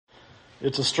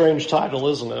It's a strange title,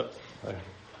 isn't it? I'm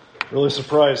really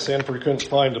surprised Sanford couldn't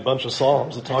find a bunch of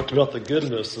Psalms that talked about the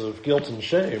goodness of guilt and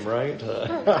shame, right?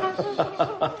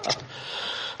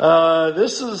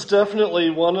 This is definitely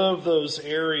one of those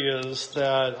areas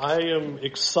that I am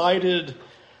excited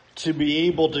to be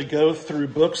able to go through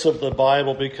books of the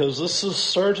Bible, because this is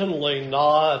certainly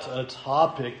not a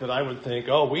topic that I would think,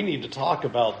 oh, we need to talk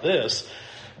about this.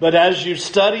 But as you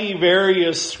study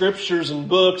various scriptures and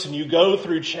books and you go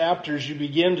through chapters, you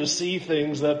begin to see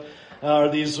things that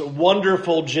are these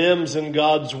wonderful gems in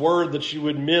God's Word that you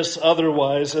would miss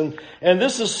otherwise. And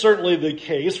this is certainly the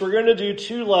case. We're going to do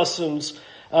 2 lessons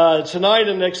tonight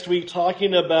and next week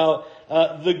talking about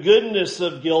the goodness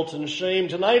of guilt and shame.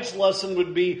 Tonight's lesson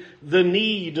would be the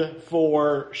need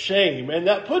for shame. And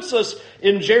that puts us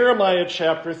in Jeremiah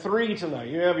chapter 3 tonight.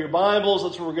 You have your Bibles.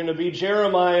 That's where we're going to be.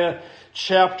 Jeremiah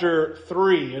chapter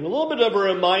 3. And a little bit of a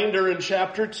reminder, in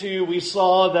chapter 2, we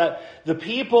saw that the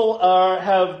people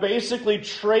have basically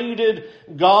traded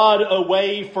God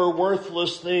away for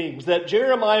worthless things. That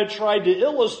Jeremiah tried to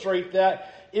illustrate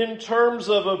that in terms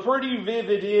of a pretty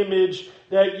vivid image,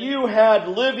 that you had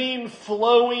living,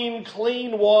 flowing,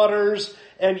 clean waters,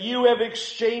 and you have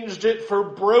exchanged it for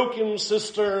broken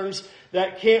cisterns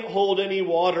that can't hold any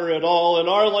water at all. In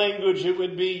our language, it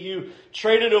would be you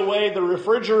traded away the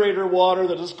refrigerator water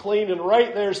that is clean and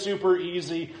right there, super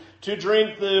easy, to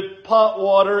drink the pot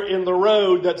water in the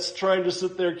road that's trying to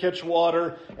sit there, catch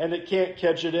water, and it can't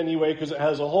catch it anyway because it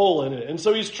has a hole in it. And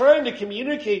so he's trying to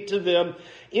communicate to them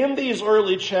in these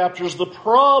early chapters the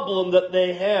problem that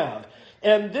they have.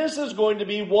 And this is going to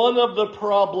be one of the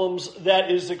problems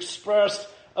that is expressed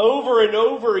over and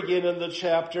over again in the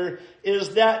chapter,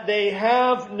 is that they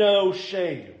have no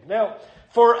shame. Now,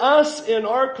 for us in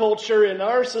our culture, in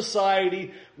our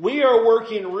society, we are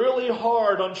working really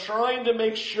hard on trying to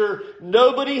make sure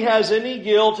nobody has any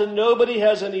guilt and nobody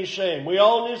has any shame. We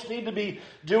all just need to be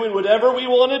doing whatever we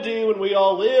want to do, and we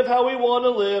all live how we want to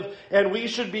live, and we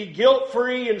should be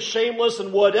guilt-free and shameless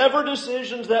in whatever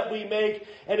decisions that we make.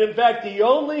 And in fact, the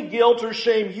only guilt or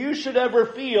shame you should ever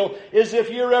feel is if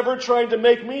you're ever trying to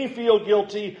make me feel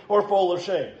guilty or full of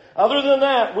shame. Other than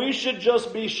that, we should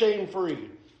just be shame-free.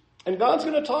 And God's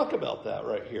going to talk about that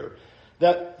right here.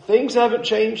 That things haven't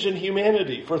changed in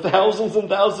humanity for thousands and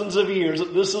thousands of years.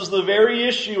 This is the very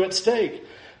issue at stake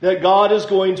that God is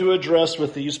going to address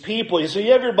with these people. So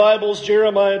you have your Bibles,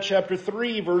 Jeremiah chapter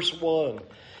 3, verse 1.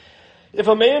 If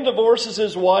a man divorces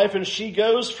his wife and she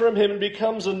goes from him and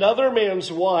becomes another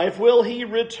man's wife, will he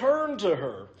return to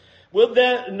her? Would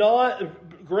that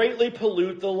not greatly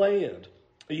pollute the land?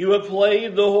 You have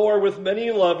played the whore with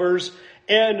many lovers,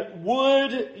 and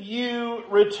would you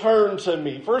return to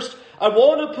me? First, I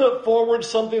want to put forward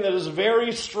something that is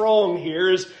very strong here.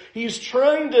 Is he's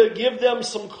trying to give them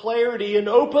some clarity and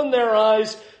open their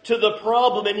eyes to the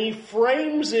problem. And he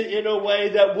frames it in a way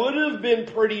that would have been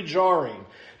pretty jarring,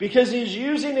 because he's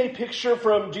using a picture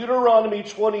from Deuteronomy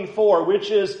 24,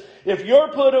 which is, if you're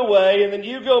put away and then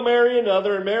you go marry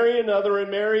another and marry another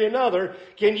and marry another,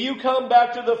 can you come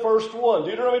back to the first one?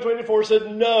 Deuteronomy 24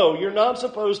 said, no, you're not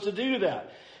supposed to do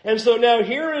that. And so now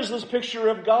here is this picture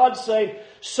of God saying,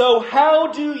 so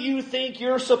how do you think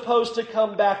you're supposed to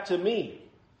come back to me?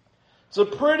 It's a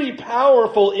pretty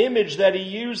powerful image that he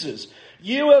uses.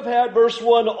 You have had, verse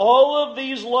 1, all of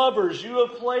these lovers. You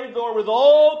have played there with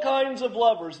all kinds of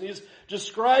lovers. And he's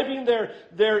describing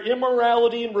their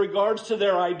immorality in regards to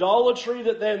their idolatry,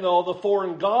 that they know, the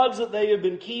foreign gods that they have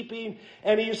been keeping.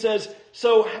 And he says,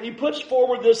 so he puts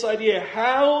forward this idea,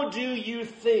 how do you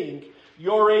think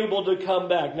you're able to come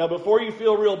back? Now, before you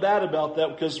feel real bad about that,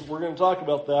 because we're going to talk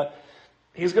about that,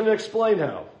 he's going to explain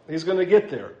how. He's going to get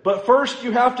there. But first,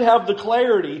 you have to have the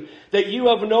clarity that you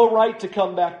have no right to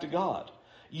come back to God.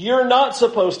 You're not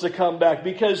supposed to come back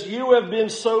because you have been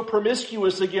so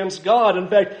promiscuous against God. In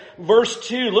fact, verse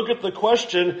 2, look at the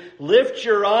question. Lift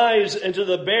your eyes into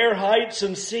the bare heights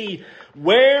and see,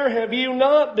 where have you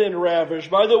not been ravished?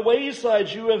 By the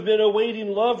waysides you have been awaiting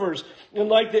lovers. And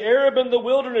like the Arab in the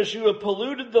wilderness, you have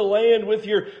polluted the land with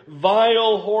your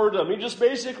vile whoredom. He just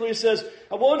basically says,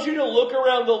 I want you to look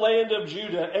around the land of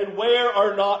Judah, and where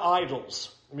are not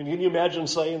idols? I mean, can you imagine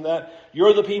saying that?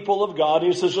 You're the people of God.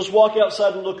 And he says, just walk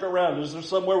outside and look around. Is there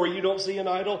somewhere where you don't see an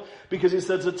idol? Because he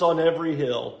says it's on every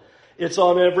hill. It's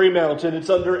on every mountain. It's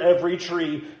under every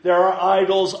tree. There are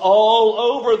idols all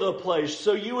over the place.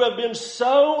 So you have been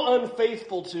so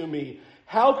unfaithful to me.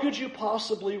 How could you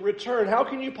possibly return? How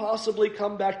can you possibly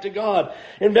come back to God?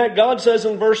 In fact, God says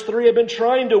in verse 3, I've been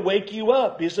trying to wake you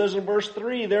up. He says in verse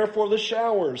 3, therefore the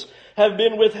showers have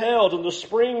been withheld and the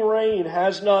spring rain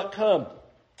has not come.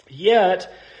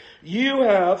 Yet you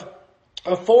have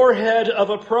a forehead of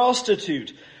a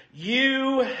prostitute.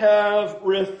 You have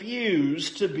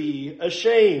refused to be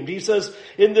ashamed. He says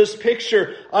in this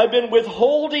picture, I've been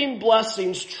withholding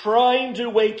blessings, trying to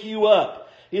wake you up.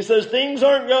 He says things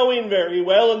aren't going very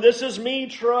well, and this is me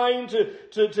trying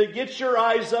to get your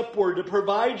eyes upward, to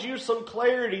provide you some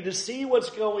clarity, to see what's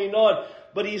going on.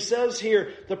 But he says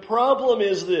here, the problem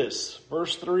is this,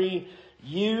 verse 3,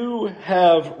 you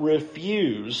have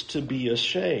refused to be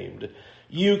ashamed.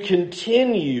 You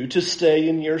continue to stay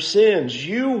in your sins.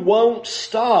 You won't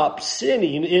stop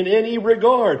sinning in any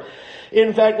regard.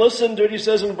 In fact, listen to what he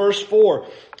says in verse 4.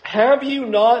 Have you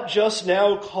not just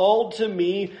now called to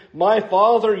me, my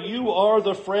father, you are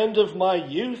the friend of my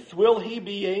youth? Will he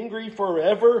be angry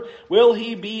forever? Will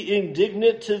he be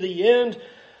indignant to the end?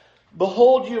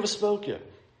 Behold, you have spoken,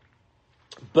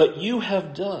 but you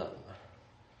have done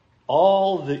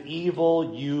all the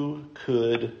evil you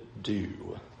could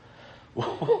do.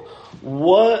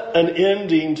 What an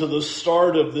ending to the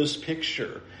start of this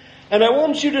picture. And I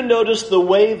want you to notice the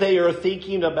way they are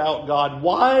thinking about God.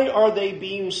 Why are they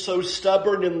being so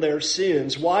stubborn in their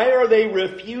sins? Why are they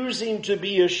refusing to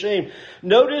be ashamed?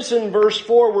 Notice in verse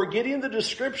 4, we're getting the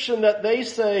description that they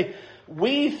say,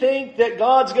 we think that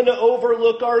God's going to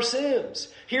overlook our sins.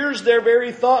 Here's their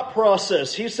very thought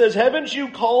process. He says, haven't you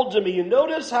called to me? And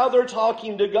notice how they're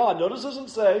talking to God. Notice it doesn't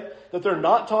say that they're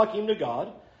not talking to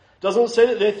God. Doesn't say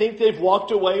that they think they've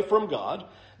walked away from God.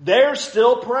 They're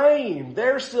still praying.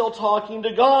 They're still talking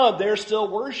to God. They're still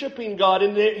worshiping God.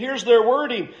 And here's their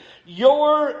wording.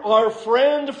 You're our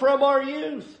friend from our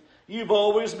youth. You've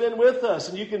always been with us.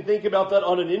 And you can think about that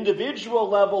on an individual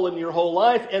level in your whole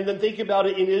life, and then think about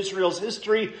it in Israel's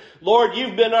history. Lord,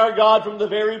 you've been our God from the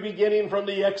very beginning, from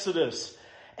the Exodus.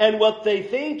 And what they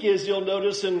think is, you'll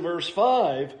notice in verse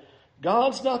 5,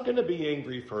 God's not going to be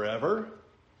angry forever.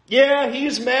 Yeah,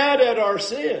 he's mad at our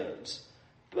sins,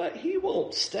 but he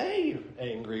won't stay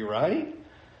angry, right?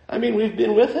 I mean, we've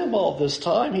been with him all this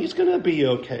time. He's going to be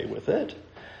okay with it.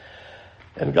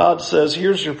 And God says,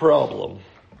 here's your problem.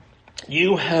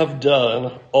 You have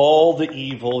done all the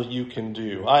evil you can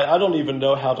do. I don't even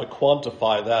know how to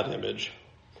quantify that image,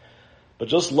 but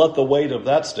just let the weight of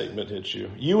that statement hit you.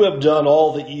 You have done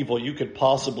all the evil you could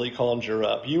possibly conjure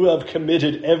up. You have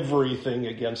committed everything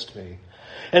against me.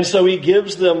 And so he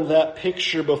gives them that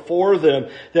picture before them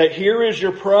that here is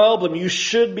your problem. You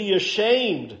should be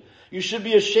ashamed. You should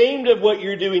be ashamed of what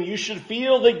you're doing. You should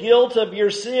feel the guilt of your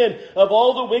sin, of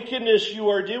all the wickedness you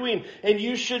are doing. And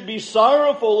you should be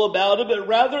sorrowful about it. But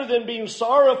rather than being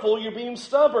sorrowful, you're being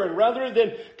stubborn. Rather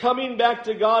than coming back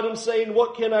to God and saying,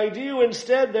 what can I do?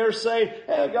 Instead, they're saying,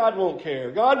 God won't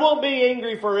care. God won't be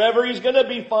angry forever. He's going to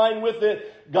be fine with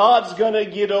it. God's going to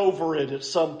get over it at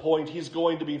some point. He's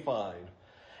going to be fine.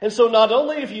 And so not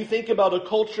only if you think about a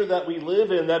culture that we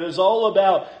live in that is all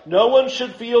about no one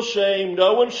should feel shame,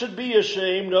 no one should be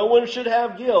ashamed, no one should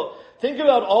have guilt. Think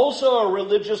about also a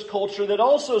religious culture that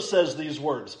also says these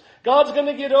words. God's going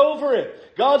to get over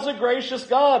it. God's a gracious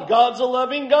God. God's a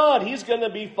loving God. He's going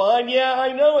to be fine. Yeah,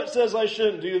 I know it says I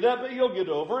shouldn't do that, but he'll get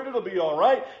over it. It'll be all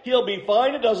right. He'll be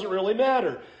fine. It doesn't really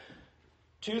matter.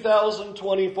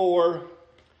 2024,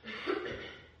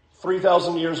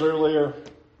 3,000 years earlier,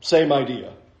 same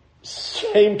idea.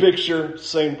 Same picture,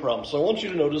 same problem. So I want you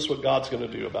to notice what God's going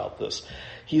to do about this.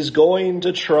 He's going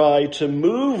to try to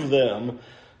move them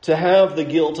to have the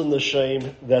guilt and the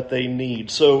shame that they need.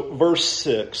 So verse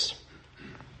 6.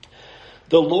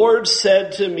 The Lord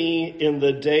said to me in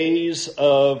the days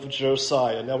of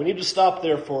Josiah. Now we need to stop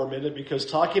there for a minute because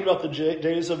talking about the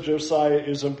days of Josiah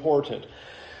is important.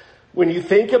 When you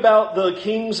think about the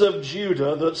kings of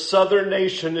Judah, the southern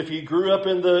nation, if you grew up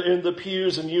in the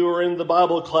pews and you were in the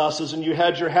Bible classes and you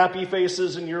had your happy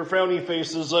faces and your frowny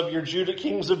faces of your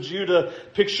kings of Judah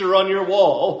picture on your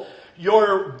wall,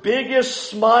 your biggest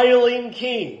smiling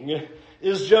king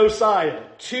is Josiah.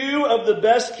 Two of the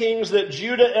best kings that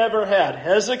Judah ever had,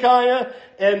 Hezekiah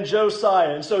and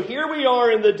Josiah. And so here we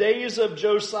are in the days of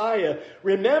Josiah.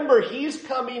 Remember, he's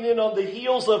coming in on the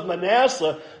heels of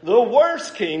Manasseh, the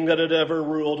worst king that had ever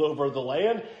ruled over the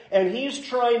land. And he's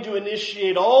trying to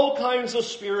initiate all kinds of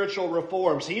spiritual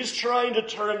reforms. He's trying to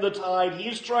turn the tide.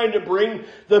 He's trying to bring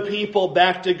the people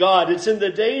back to God. It's in the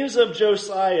days of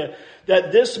Josiah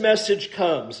that this message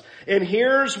comes. And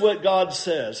here's what God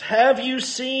says. Have you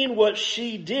seen what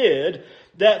she did,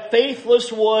 that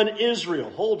faithless one Israel?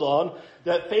 Hold on.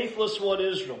 That faithless one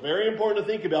Israel. Very important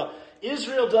to think about.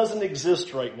 Israel doesn't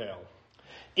exist right now.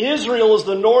 Israel is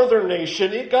the northern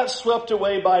nation. It got swept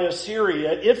away by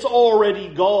Assyria. It's already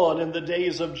gone in the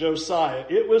days of Josiah.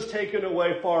 It was taken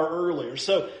away far earlier.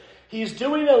 So he's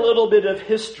doing a little bit of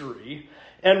history.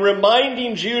 and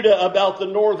reminding Judah about the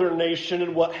northern nation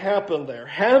and what happened there.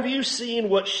 Have you seen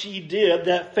what she did,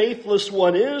 that faithless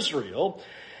one Israel?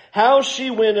 How she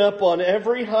went up on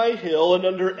every high hill and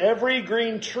under every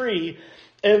green tree,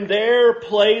 and there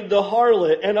played the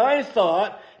harlot. And I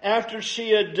thought, after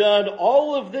she had done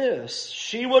all of this,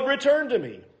 she would return to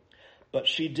me. But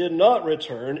she did not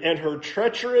return, and her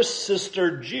treacherous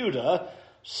sister Judah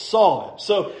saw it.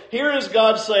 So here is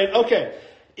God saying, okay,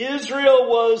 Israel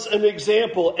was an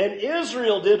example, and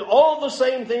Israel did all the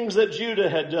same things that Judah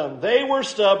had done. They were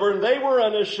stubborn, they were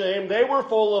unashamed, they were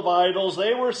full of idols,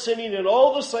 they were sinning in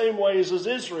all the same ways as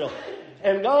Israel.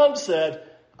 And God said,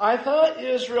 I thought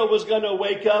Israel was going to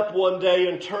wake up one day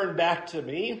and turn back to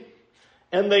me,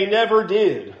 and they never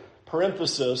did.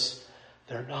 Parenthesis,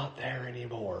 they're not there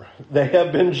anymore. They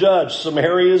have been judged.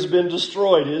 Samaria has been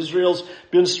destroyed. Israel's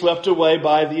been swept away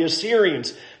by the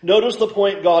Assyrians. Notice the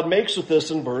point God makes with this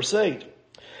in verse 8.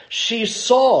 She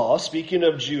saw, speaking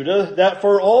of Judah, that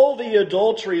for all the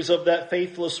adulteries of that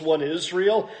faithless one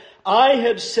Israel, I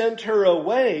had sent her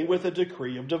away with a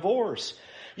decree of divorce.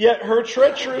 Yet her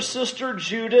treacherous sister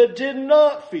Judah did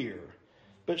not fear.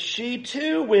 But she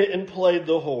too went and played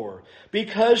the whore.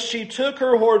 Because she took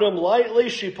her whoredom lightly,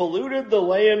 she polluted the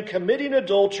land, committing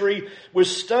adultery with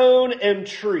stone and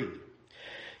tree.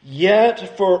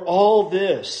 Yet for all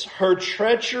this, her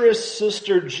treacherous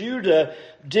sister Judah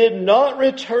did not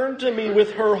return to me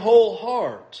with her whole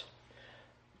heart,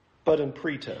 but in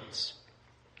pretense,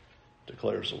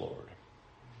 declares the Lord.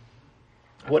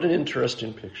 What an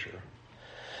interesting picture.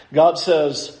 God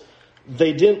says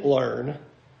they didn't learn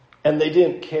and they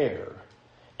didn't care.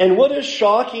 And what a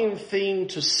shocking thing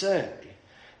to say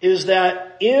is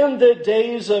that in the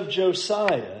days of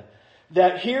Josiah,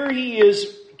 that here he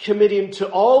is committing to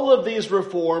all of these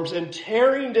reforms and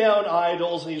tearing down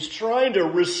idols, and he's trying to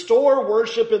restore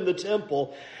worship in the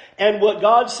temple. And what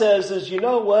God says is, you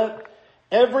know what?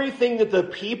 Everything that the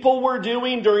people were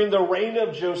doing during the reign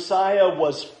of Josiah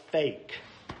was fake.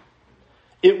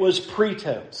 It was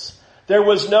pretense. There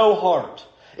was no heart.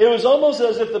 It was almost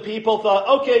as if the people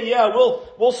thought, okay, yeah,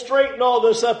 we'll straighten all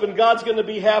this up and God's going to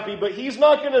be happy, but he's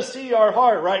not going to see our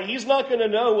heart, right? He's not going to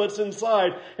know what's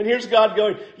inside. And here's God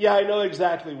going, yeah, I know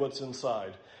exactly what's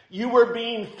inside. You were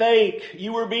being fake.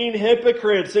 You were being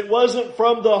hypocrites. It wasn't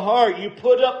from the heart. You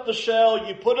put up the shell.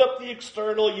 You put up the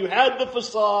external. You had the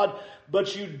facade,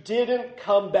 but you didn't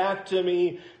come back to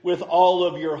me with all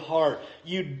of your heart.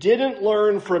 You didn't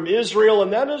learn from Israel,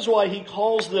 and that is why he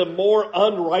calls them more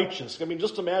unrighteous. I mean,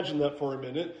 just imagine that for a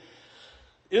minute.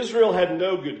 Israel had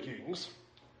no good kings,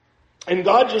 and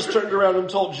God just turned around and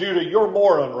told Judah, you're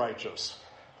more unrighteous.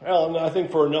 Well, and I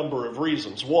think for a number of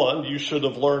reasons. One, you should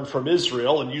have learned from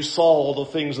Israel, and you saw all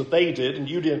the things that they did, and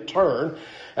you didn't turn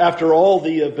after all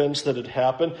the events that had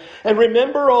happened. And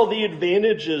remember all the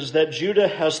advantages that Judah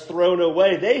has thrown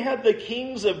away. They had the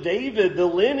kings of David, the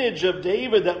lineage of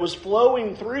David that was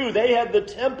flowing through. They had the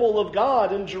temple of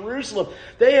God in Jerusalem.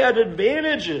 They had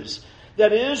advantages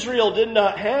that Israel did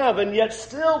not have, and yet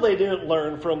still they didn't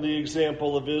learn from the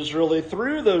example of Israel. They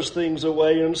threw those things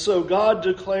away, and so God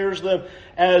declares them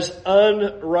as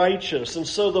unrighteous. And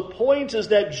so the point is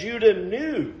that Judah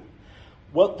knew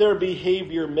what their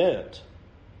behavior meant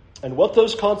and what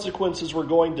those consequences were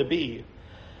going to be,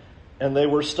 and they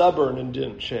were stubborn and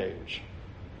didn't change.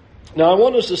 Now I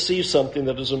want us to see something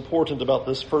that is important about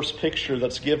this first picture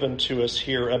that's given to us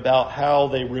here about how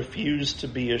they refused to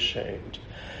be ashamed.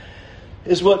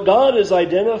 Is what God is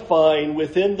identifying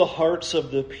within the hearts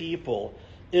of the people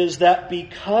is that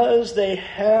because they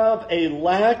have a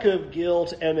lack of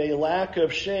guilt and a lack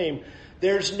of shame,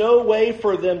 there's no way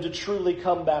for them to truly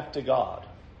come back to God.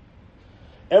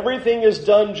 Everything is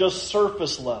done just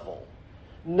surface level.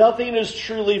 Nothing is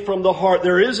truly from the heart.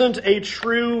 There isn't a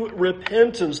true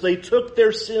repentance. They took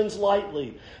their sins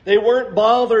lightly. They weren't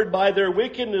bothered by their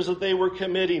wickedness that they were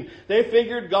committing. They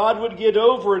figured God would get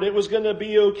over it. It was going to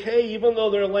be okay, even though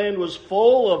their land was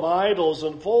full of idols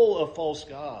and full of false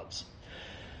gods.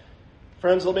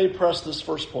 Friends, let me press this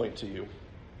first point to you.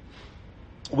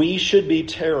 We should be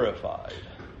terrified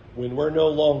when we're no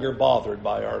longer bothered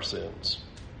by our sins.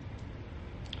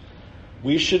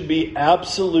 We should be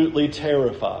absolutely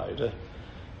terrified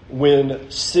when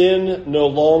sin no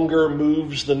longer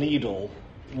moves the needle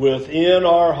within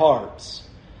our hearts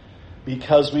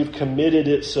because we've committed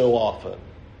it so often.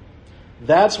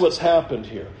 That's what's happened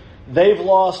here. They've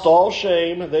lost all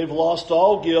shame, they've lost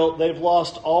all guilt, they've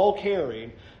lost all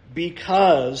caring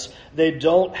because they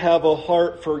don't have a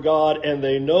heart for God and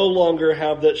they no longer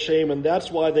have that shame, and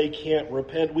that's why they can't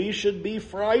repent. We should be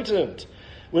frightened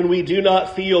when we do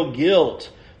not feel guilt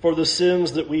for the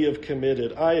sins that we have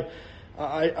committed.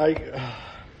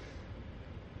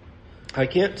 I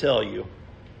can't tell you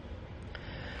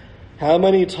how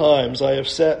many times I have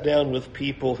sat down with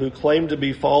people who claim to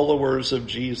be followers of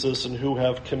Jesus and who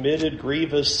have committed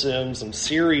grievous sins and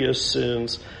serious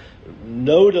sins,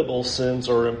 notable sins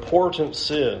or important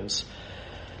sins,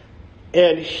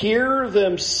 and hear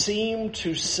them seem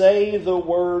to say the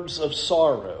words of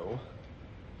sorrow,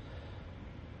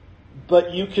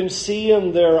 but you can see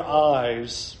in their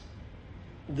eyes,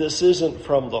 this isn't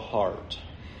from the heart.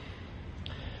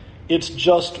 It's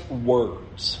just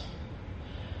words.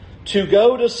 To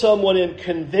go to someone and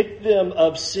convict them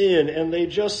of sin, and they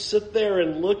just sit there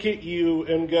and look at you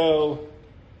and go,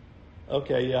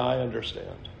 okay, yeah, I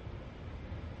understand.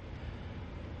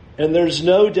 And there's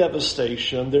no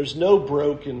devastation, there's no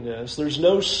brokenness, there's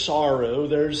no sorrow,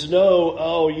 there's no,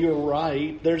 oh, you're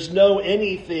right, there's no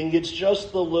anything. It's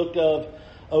just the look of,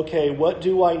 okay, what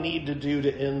do I need to do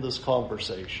to end this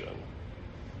conversation?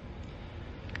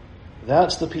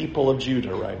 That's the people of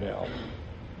Judah right now.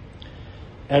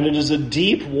 And it is a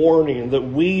deep warning that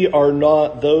we are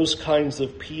not those kinds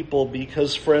of people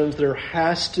because, friends, there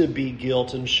has to be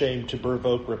guilt and shame to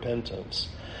provoke repentance.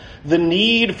 The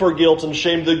need for guilt and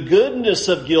shame, the goodness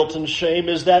of guilt and shame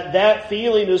is that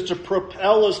feeling is to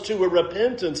propel us to a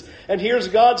repentance. And here's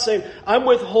God saying, I'm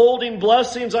withholding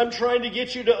blessings. I'm trying to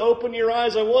get you to open your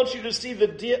eyes. I want you to see the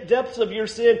depths of your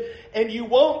sin. And you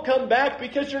won't come back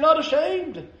because you're not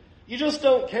ashamed. You just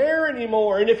don't care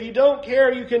anymore. And if you don't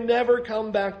care, you can never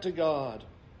come back to God.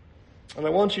 And I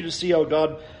want you to see how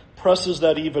God presses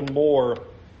that even more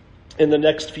in the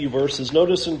next few verses.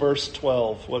 Notice in verse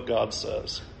 12 what God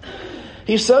says.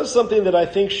 He says something that I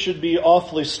think should be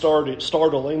awfully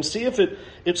startling. See if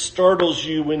it startles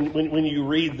you when you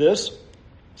read this.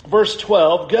 Verse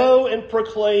 12, go and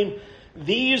proclaim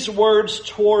these words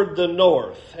toward the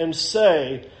north and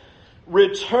say,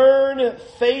 return,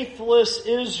 faithless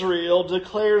Israel,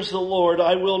 declares the Lord.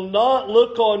 I will not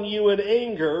look on you in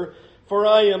anger, for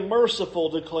I am merciful,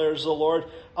 declares the Lord.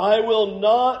 I will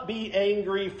not be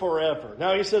angry forever.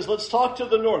 Now he says, let's talk to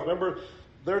the north. Remember,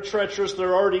 they're treacherous.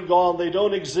 They're already gone. They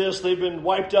don't exist. They've been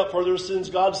wiped out for their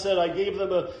sins. God said, I gave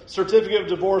them a certificate of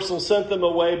divorce and sent them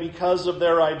away because of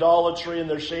their idolatry and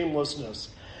their shamelessness.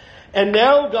 And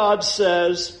now God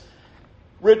says,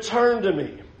 return to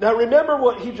me. Now remember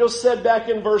what he just said back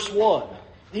in verse 1.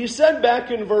 He said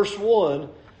back in verse 1,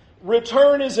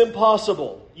 return is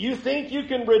impossible. You think you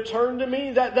can return to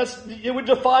me? It would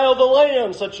defile the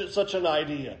land, such an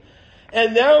idea.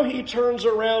 And now he turns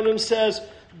around and says,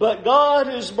 but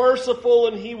God is merciful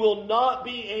and he will not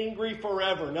be angry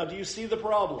forever. Now do you see the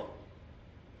problem?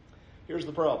 Here's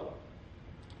the problem.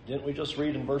 Didn't we just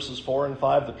read in verses 4 and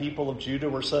 5, the people of Judah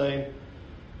were saying,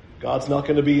 God's not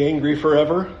going to be angry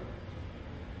forever?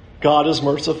 God is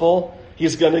merciful.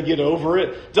 He's going to get over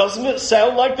it. Doesn't it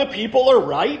sound like the people are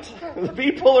right? The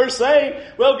people are saying,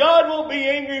 well, God won't be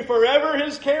angry forever.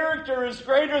 His character is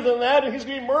greater than that, and he's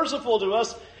going to be merciful to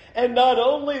us. And not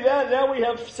only that, now we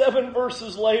have 7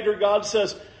 verses later, God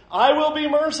says, I will be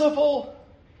merciful.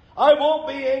 I won't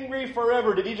be angry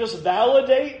forever. Did he just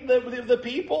validate the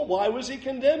people? Why was he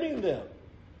condemning them?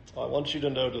 Well, I want you to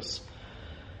notice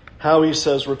how he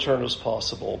says return is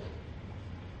possible.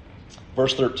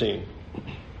 Verse 13.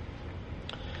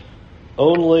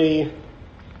 Only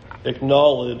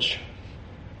acknowledge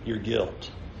your guilt.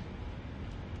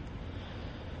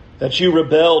 That you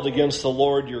rebelled against the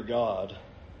Lord your God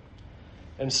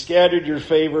and scattered your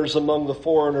favors among the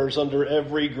foreigners under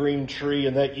every green tree,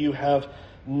 and that you have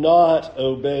not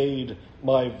obeyed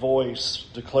my voice,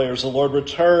 declares the Lord.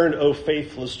 Return, O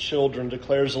faithless children,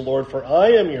 declares the Lord, for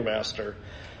I am your master.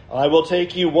 I will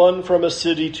take you, 1 from a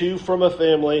city, 2 from a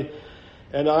family,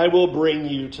 and I will bring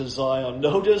you to Zion.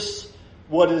 Notice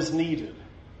what is needed.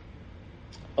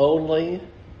 Only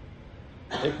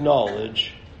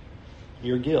acknowledge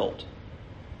your guilt.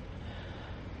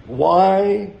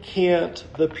 Why can't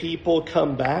the people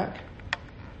come back?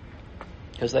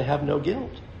 Because they have no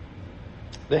guilt.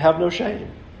 They have no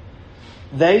shame.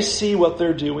 They see what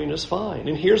they're doing is fine.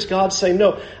 And here's God saying,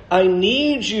 no, I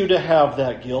need you to have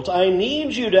that guilt. I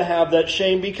need you to have that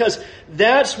shame, because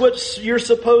that's what you're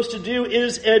supposed to do,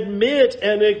 is admit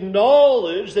and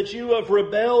acknowledge that you have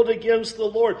rebelled against the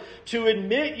Lord. To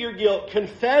admit your guilt,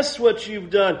 confess what you've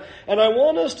done. And I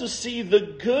want us to see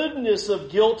the goodness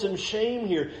of guilt and shame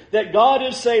here. That God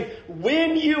is saying,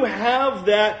 when you have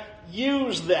that,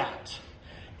 use that.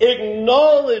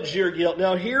 Acknowledge your guilt.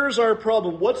 Now here's our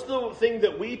problem. What's the thing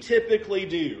that we typically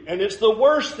do? And it's the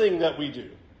worst thing that we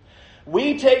do.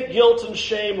 We take guilt and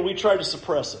shame and we try to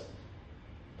suppress it.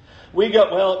 We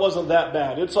go, well, it wasn't that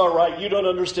bad. It's all right. You don't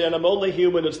understand. I'm only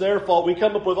human. It's their fault. We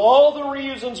come up with all the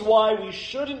reasons why we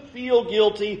shouldn't feel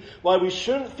guilty, why we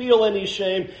shouldn't feel any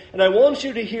shame. And I want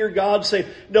you to hear God say,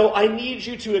 no, I need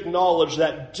you to acknowledge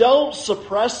that. Don't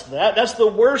suppress that. That's the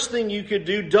worst thing you could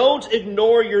do. Don't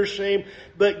ignore your shame.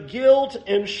 But guilt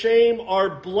and shame are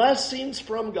blessings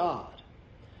from God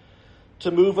to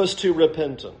move us to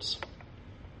repentance.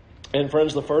 And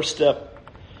friends, the first step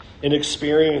in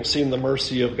experiencing the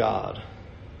mercy of God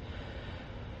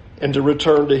and to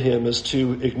return to Him is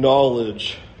to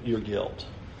acknowledge your guilt.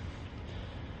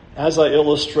 As I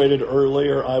illustrated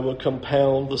earlier, I will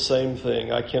compound the same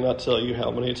thing. I cannot tell you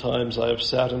how many times I have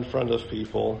sat in front of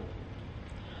people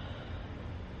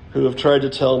who have tried to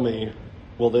tell me,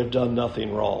 well, they've done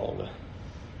nothing wrong,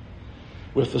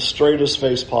 with the straightest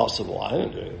face possible. I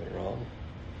didn't do anything wrong.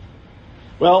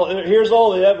 Well, here's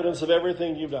all the evidence of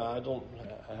everything you've done.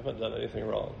 I haven't done anything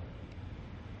wrong.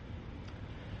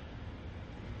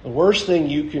 The worst thing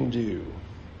you can do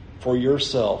for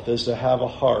yourself is to have a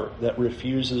heart that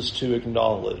refuses to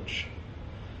acknowledge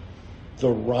the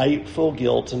rightful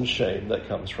guilt and shame that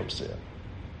comes from sin.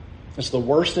 It's the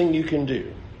worst thing you can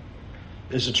do,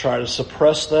 is to try to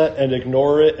suppress that and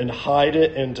ignore it and hide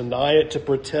it and deny it, to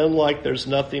pretend like there's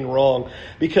nothing wrong.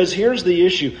 Because here's the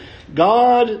issue.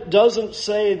 God doesn't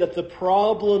say that the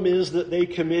problem is that they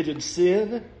committed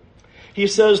sin. He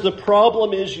says the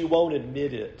problem is you won't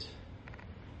admit it.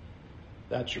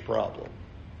 That's your problem.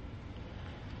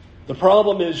 The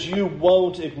problem is you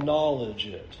won't acknowledge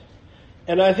it.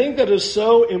 And I think that is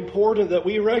so important that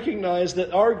we recognize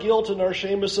that our guilt and our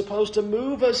shame is supposed to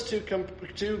move us to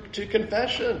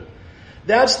confession.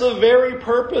 That's the very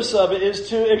purpose of it, is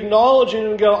to acknowledge it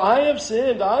and go, I have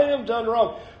sinned, I have done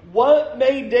wrong. What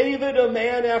made David a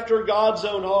man after God's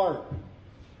own heart?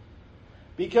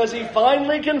 Because he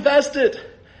finally confessed it.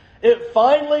 It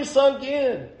finally sunk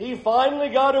in. He finally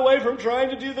got away from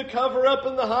trying to do the cover-up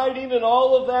and the hiding and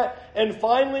all of that, and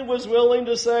finally was willing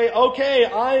to say, okay,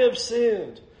 I have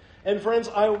sinned. And friends,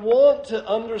 I want to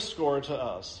underscore to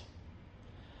us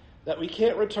that we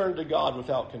can't return to God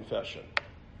without confession.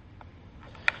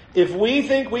 If we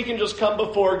think we can just come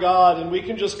before God and we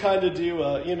can just kind of do,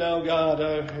 God,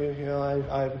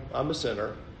 I'm a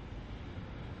sinner.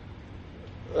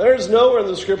 There's nowhere in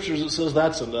the Scriptures that says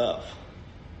that's enough.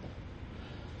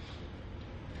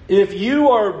 If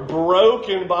you are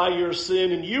broken by your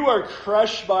sin and you are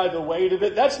crushed by the weight of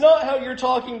it, that's not how you're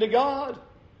talking to God.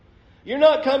 You're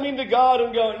not coming to God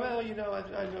and going, well,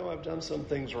 I know I've done some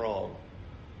things wrong.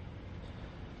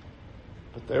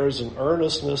 But there is an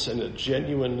earnestness and a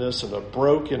genuineness and a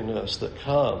brokenness that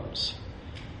comes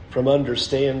from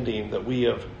understanding that we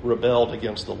have rebelled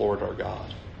against the Lord our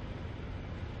God.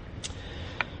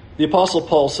 The Apostle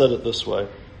Paul said it this way.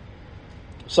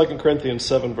 2 Corinthians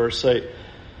 7 verse 8.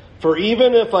 For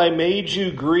even if I made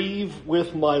you grieve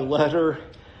with my letter,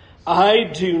 I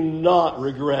do not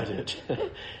regret it.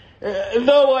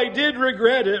 Though I did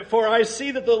regret it, for I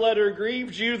see that the letter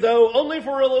grieved you, though only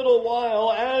for a little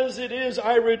while. As it is,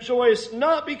 I rejoice,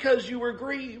 not because you were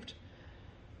grieved,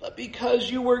 but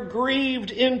because you were grieved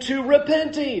into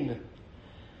repenting.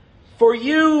 For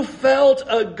you felt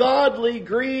a godly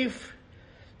grief,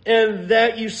 and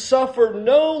that you suffered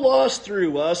no loss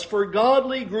through us, for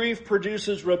godly grief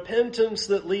produces repentance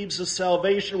that leads to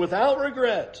salvation without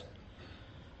regret,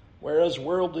 whereas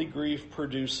worldly grief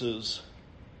produces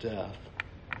death.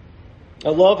 I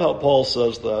love how Paul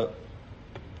says that.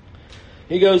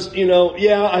 He goes,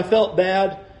 I felt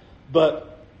bad,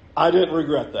 but I didn't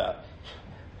regret that.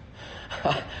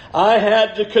 I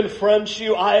had to confront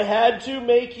you. I had to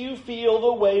make you feel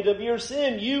the weight of your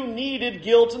sin. You needed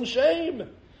guilt and shame.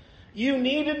 You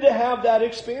needed to have that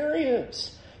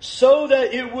experience so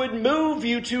that it would move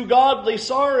you to godly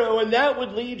sorrow, and that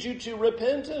would lead you to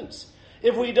repentance.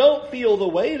 If we don't feel the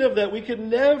weight of that, we could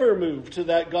never move to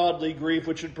that godly grief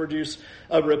which would produce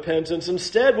a repentance.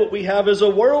 Instead, what we have is a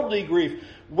worldly grief.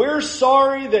 We're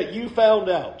sorry that you found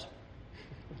out.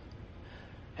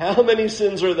 How many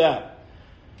sins are that?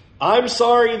 I'm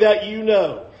sorry that you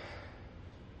know.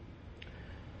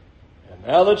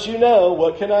 Now that you know,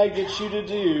 what can I get you to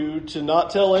do to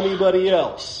not tell anybody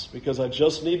else? Because I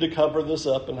just need to cover this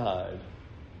up and hide.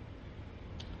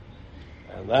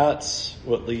 And that's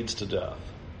what leads to death.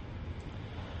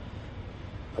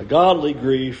 A godly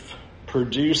grief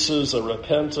produces a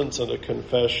repentance and a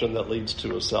confession that leads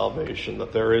to a salvation,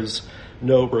 that there is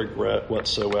no regret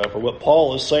whatsoever. What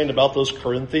Paul is saying about those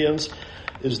Corinthians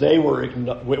is they were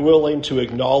willing to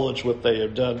acknowledge what they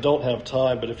have done. Don't have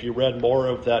time, but if you read more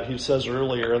of that, he says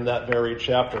earlier in that very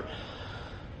chapter,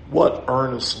 what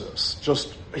earnestness.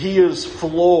 He is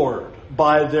floored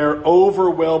by their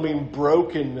overwhelming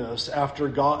brokenness after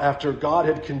God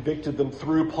had convicted them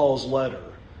through Paul's letter.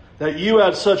 That you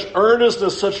had such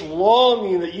earnestness, such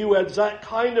longing, that you had that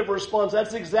kind of response.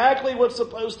 That's exactly what's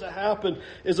supposed to happen,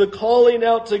 is a calling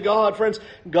out to God. Friends,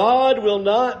 God will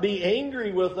not be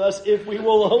angry with us if we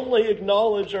will only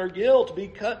acknowledge our guilt, be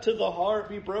cut to the heart,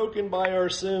 be broken by our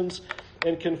sins,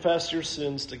 and confess your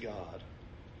sins to God.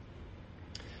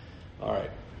 All right.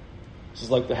 This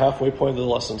is like the halfway point of the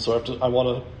lesson, so I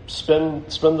want to spend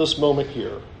this moment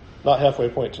here. Not halfway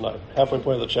point tonight. Halfway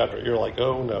point of the chapter. You're like,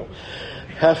 oh no.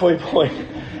 Halfway point.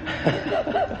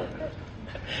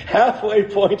 Halfway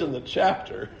point in the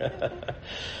chapter.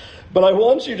 But I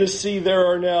want you to see there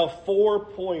are now 4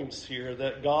 points here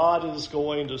that God is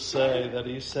going to say, that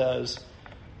he says,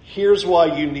 here's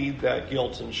why you need that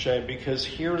guilt and shame, because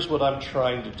here's what I'm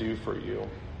trying to do for you.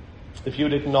 If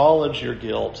you'd acknowledge your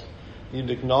guilt, you'd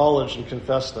acknowledge and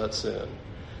confess that sin.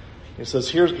 He says,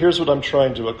 here's what I'm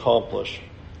trying to accomplish.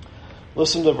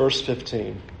 Listen to verse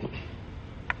 15.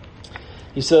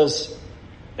 He says,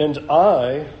 and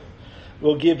I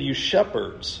will give you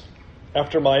shepherds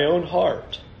after my own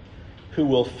heart, who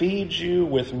will feed you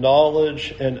with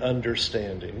knowledge and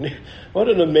understanding. What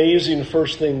an amazing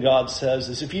first thing God says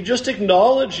is, if you just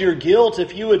acknowledge your guilt,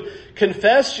 if you would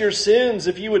confess your sins,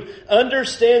 if you would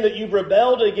understand that you've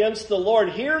rebelled against the Lord,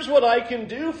 here's what I can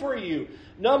do for you.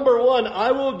 Number 1,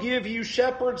 I will give you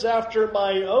shepherds after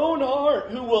my own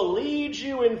heart who will lead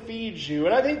you and feed you.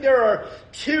 And I think there are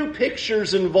 2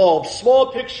 pictures involved.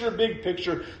 Small picture, big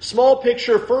picture. Small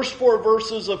picture, first 4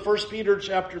 verses of 1 Peter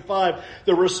chapter 5.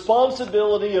 The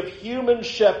responsibility of human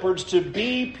shepherds to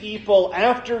be people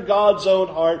after God's own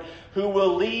heart who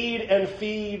will lead and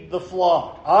feed the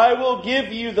flock. I will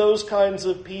give you those kinds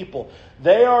of people.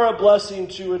 They are a blessing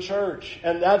to a church.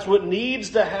 And that's what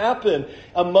needs to happen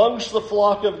amongst the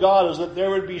flock of God, is that there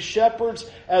would be shepherds,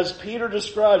 as Peter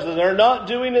describes, that they're not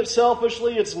doing it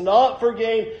selfishly. It's not for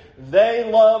gain. They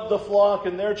love the flock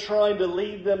and they're trying to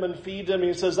lead them and feed them.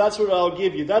 He says, that's what I'll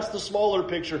give you. That's the smaller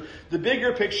picture. The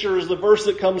bigger picture is the verse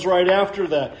that comes right after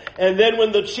that. And then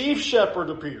when the chief shepherd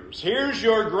appears, here's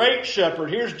your great shepherd.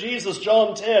 Here's Jesus,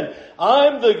 John 10.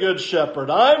 I'm the good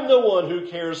shepherd. I'm the one who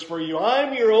cares for you.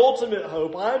 I'm your ultimate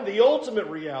hope. I'm the ultimate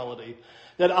reality.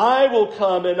 That I will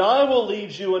come and I will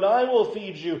lead you and I will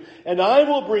feed you and I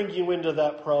will bring you into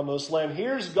that promised land.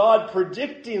 Here's God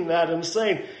predicting that and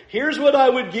saying, here's what I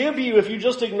would give you if you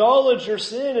just acknowledge your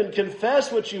sin and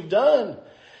confess what you've done.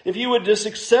 If you would just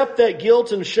accept that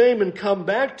guilt and shame and come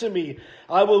back to me,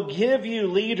 I will give you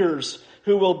leaders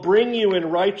who will bring you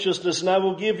in righteousness, and I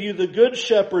will give you the good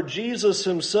shepherd, Jesus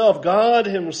himself, God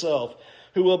himself,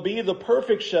 who will be the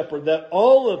perfect shepherd that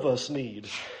all of us need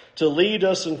to lead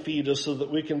us and feed us so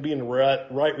that we can be in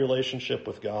right relationship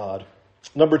with God.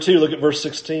 Number 2, look at verse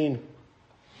 16.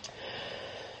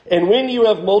 And when you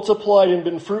have multiplied and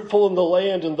been fruitful in the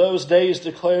land in those days,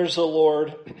 declares the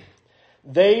Lord,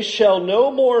 they shall no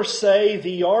more say,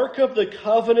 the ark of the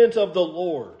covenant of the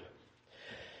Lord.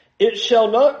 It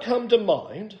shall not come to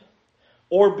mind,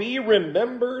 or be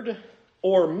remembered,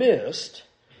 or missed.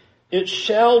 It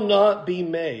shall not be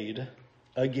made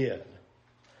again.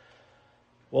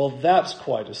 Well, that's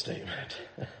quite a statement.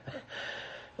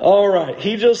 All right.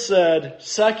 He just said,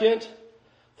 second,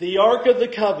 the Ark of the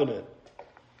Covenant.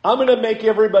 I'm going to make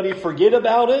everybody forget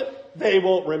about it. They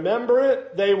won't remember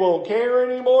it. They won't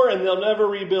care anymore, and they'll never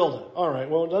rebuild it. All right.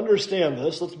 Well, to understand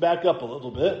this, let's back up a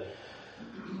little bit.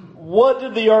 What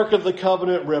did the Ark of the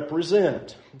Covenant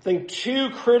represent? I think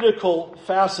 2 critical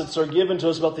facets are given to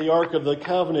us about the Ark of the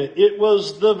Covenant. It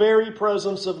was the very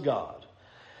presence of God.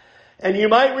 And you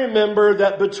might remember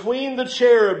that between the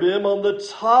cherubim on the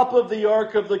top of the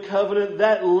Ark of the Covenant,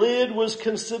 that lid was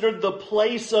considered the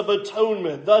place of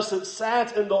atonement. Thus it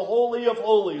sat in the Holy of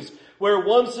Holies, where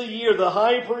once a year the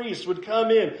high priest would come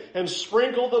in and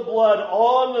sprinkle the blood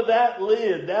on that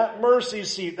lid, that mercy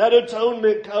seat, that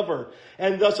atonement cover.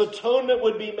 And thus atonement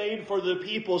would be made for the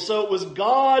people. So it was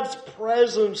God's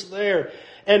presence there.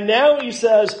 And now he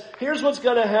says, here's what's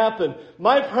going to happen.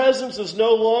 My presence is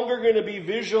no longer going to be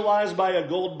visualized by a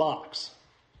gold box.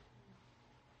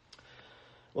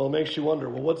 Well, it makes you wonder,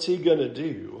 well, what's he going to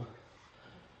do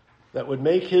that would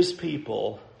make his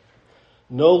people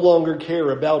no longer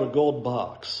care about a gold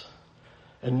box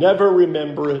and never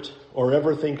remember it or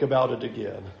ever think about it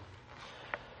again?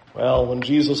 Well, when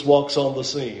Jesus walks on the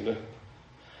scene,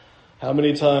 how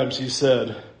many times he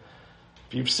said,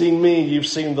 if you've seen me, you've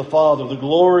seen the Father. The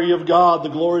glory of God, the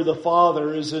glory of the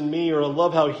Father is in me. Or I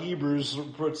love how Hebrews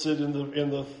puts it in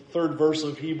the 3rd verse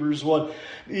of Hebrews 1.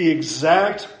 The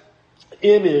exact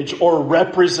image or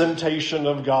representation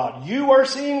of God. You are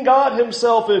seeing God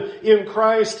himself in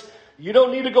Christ. You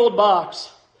don't need a gold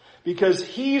box because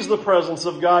he's the presence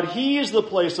of God. He's the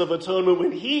place of atonement.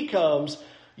 When he comes,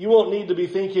 you won't need to be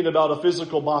thinking about a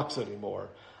physical box anymore.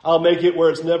 I'll make it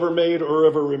where it's never made or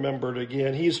ever remembered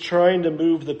again. He's trying to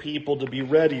move the people to be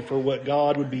ready for what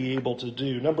God would be able to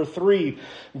do. Number 3,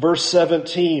 verse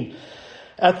 17.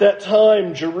 At that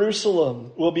time,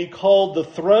 Jerusalem will be called the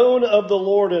throne of the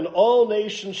Lord, and all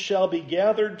nations shall be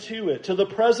gathered to it, to the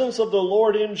presence of the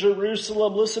Lord in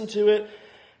Jerusalem. Listen to it.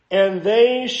 And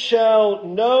they shall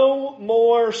no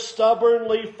more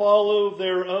stubbornly follow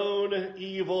their own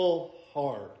evil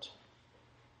heart.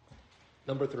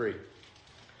 Number 3.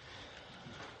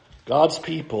 God's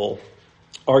people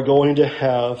are going to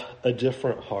have a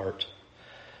different heart.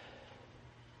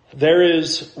 There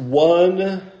is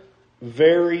one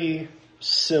very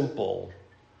simple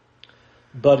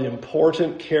but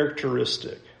important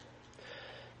characteristic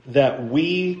that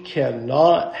we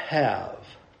cannot have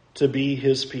to be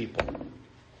his people.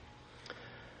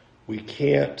 We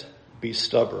can't be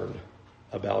stubborn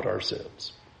about our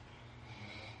sins.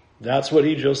 That's what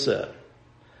he just said.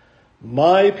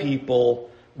 My people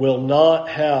will not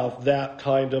have that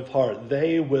kind of heart.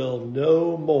 They will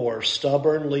no more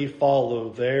stubbornly follow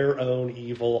their own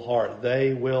evil heart.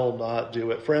 They will not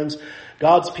do it. Friends,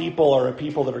 God's people are a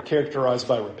people that are characterized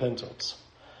by repentance.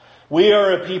 We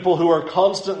are a people who are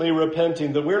constantly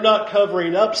repenting, that we're not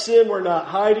covering up sin, we're not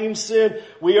hiding sin,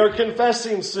 we are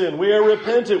confessing sin, we are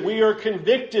repentant, we are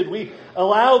convicted, we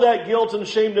allow that guilt and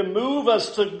shame to move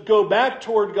us to go back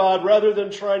toward God rather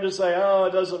than trying to say, oh,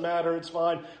 it doesn't matter, it's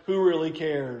fine, who really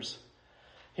cares?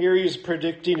 Here he's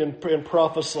predicting and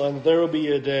prophesying that there will be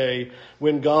a day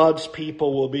when God's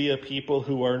people will be a people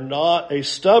who are not a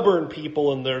stubborn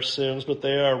people in their sins, but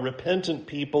they are a repentant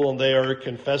people and they are a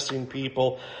confessing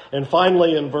people. And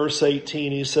finally in verse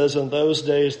 18 he says, in those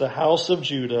days the house of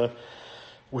Judah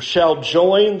shall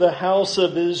join the house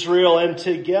of Israel, and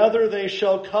together they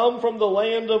shall come from the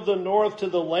land of the north to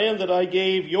the land that I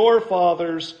gave your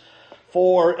fathers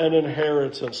for an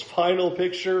inheritance. Final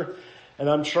picture. And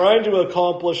I'm trying to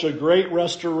accomplish a great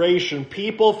restoration.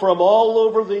 People from all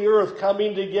over the earth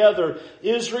coming together.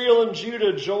 Israel and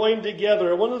Judah joined together.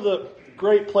 And one of the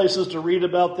great places to read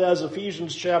about that is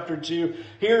Ephesians chapter 2.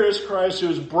 Here is Christ who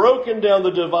has broken down the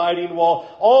dividing wall.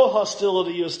 All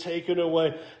hostility is taken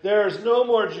away. There is no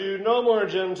more Jew, no more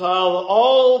Gentile.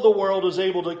 All the world is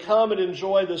able to come and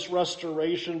enjoy this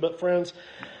restoration. But friends,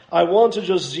 I want to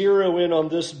just zero in on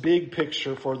this big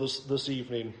picture for this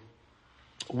evening.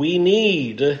 We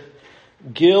need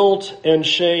guilt and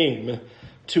shame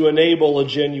to enable a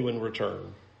genuine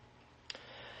return.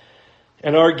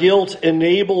 And our guilt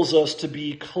enables us to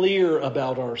be clear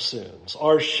about our sins.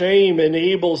 Our shame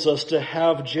enables us to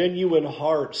have genuine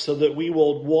hearts so that we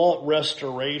will want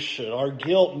restoration. Our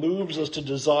guilt moves us to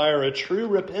desire a true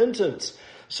repentance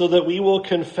so that we will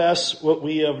confess what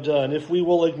we have done. If we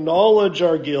will acknowledge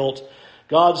our guilt,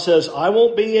 God says, I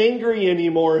won't be angry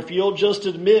anymore if you'll just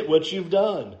admit what you've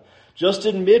done. Just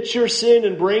admit your sin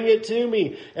and bring it to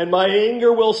me, and my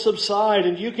anger will subside,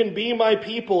 and you can be my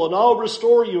people, and I'll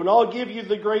restore you, and I'll give you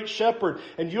the great shepherd,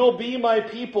 and you'll be my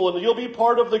people, and you'll be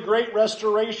part of the great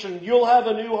restoration. You'll have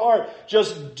a new heart.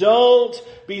 Just don't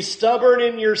be stubborn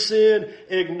in your sin.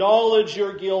 Acknowledge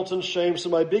your guilt and shame. So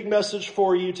my big message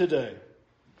for you today,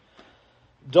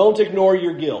 don't ignore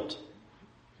your guilt.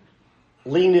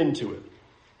 Lean into it.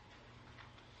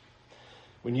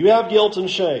 When you have guilt and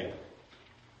shame,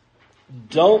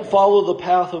 don't follow the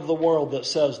path of the world that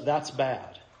says that's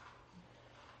bad.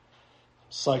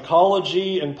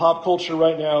 Psychology and pop culture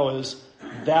right now is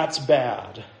that's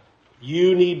bad.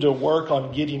 You need to work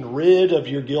on getting rid of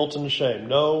your guilt and shame.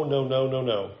 No, no, no, no,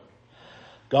 no.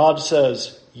 God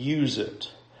says use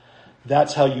it.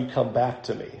 That's how you come back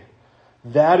to me.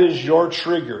 That is your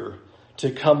trigger to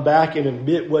come back and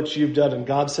admit what you've done. And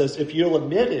God says if you'll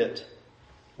admit it,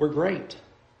 we're great.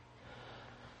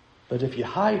 But if you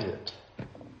hide it,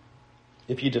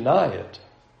 if you deny it,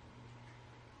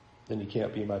 then you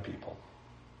can't be my people.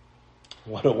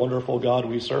 What a wonderful God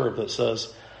we serve that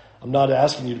says, I'm not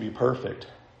asking you to be perfect.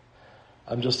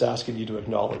 I'm just asking you to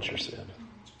acknowledge your sin.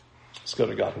 Let's go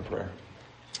to God in prayer.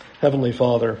 Heavenly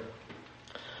Father,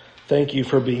 thank you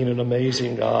for being an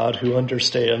amazing God who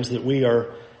understands that we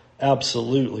are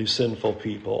absolutely sinful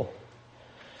people.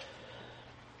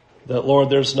 That, Lord,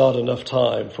 there's not enough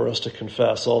time for us to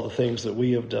confess all the things that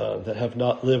we have done that have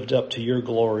not lived up to your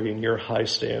glory and your high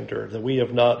standard, that we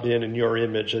have not been in your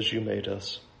image as you made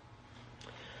us.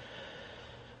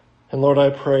 And Lord, I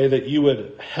pray that you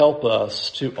would help us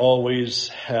to always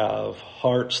have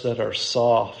hearts that are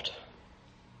soft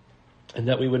and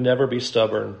that we would never be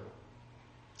stubborn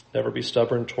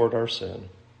toward our sin.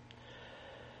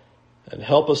 And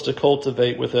help us to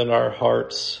cultivate within our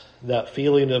hearts that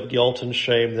feeling of guilt and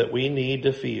shame that we need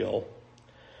to feel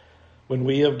when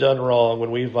we have done wrong,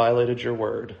 when we violated your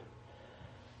word,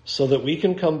 so that we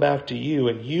can come back to you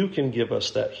and you can give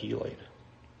us that healing.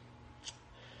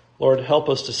 Lord, help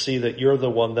us to see that you're the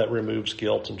one that removes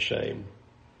guilt and shame.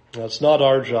 Now, it's not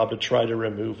our job to try to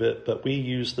remove it, but we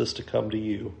use this to come to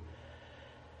you.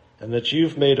 And that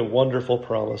you've made a wonderful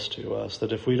promise to us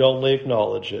that if we'd only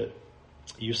acknowledge it,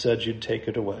 you said you'd take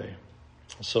it away.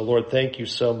 So, Lord, thank you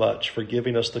so much for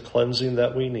giving us the cleansing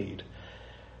that we need,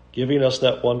 giving us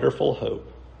that wonderful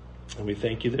hope. And we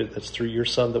thank you that it's through your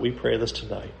Son that we pray this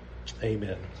tonight.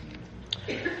 Amen.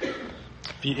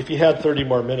 If you had 30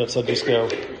 more minutes, I'd just go.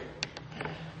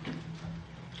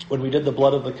 When we did the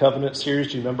Blood of the Covenant series,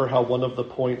 do you remember how one of the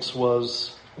points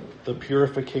was the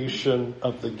purification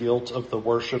of the guilt of the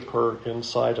worshiper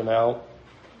inside and out?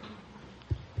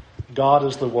 God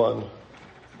is the one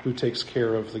who takes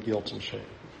care of the guilt and shame.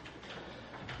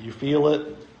 You feel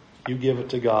it, you give it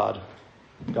to God,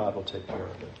 God will take care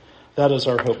of it. That is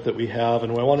our hope that we have,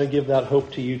 and I want to give that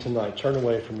hope to you tonight. Turn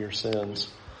away from your sins.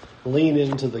 Lean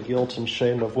into the guilt and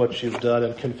shame of what you've done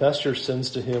and confess your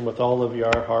sins to him with all of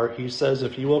your heart. He says,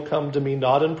 if you will come to me,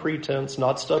 not in pretense,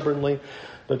 not stubbornly,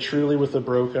 but truly with a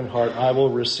broken heart, I will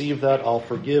receive that. I'll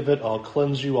forgive it. I'll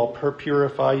cleanse you. I'll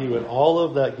purify you. And all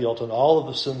of that guilt and all of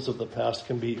the sins of the past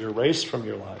can be erased from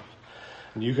your life.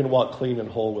 And you can walk clean and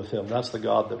whole with him. That's the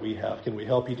God that we have. Can we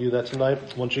help you do that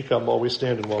tonight? Won't you come while we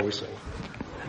stand and while we sing?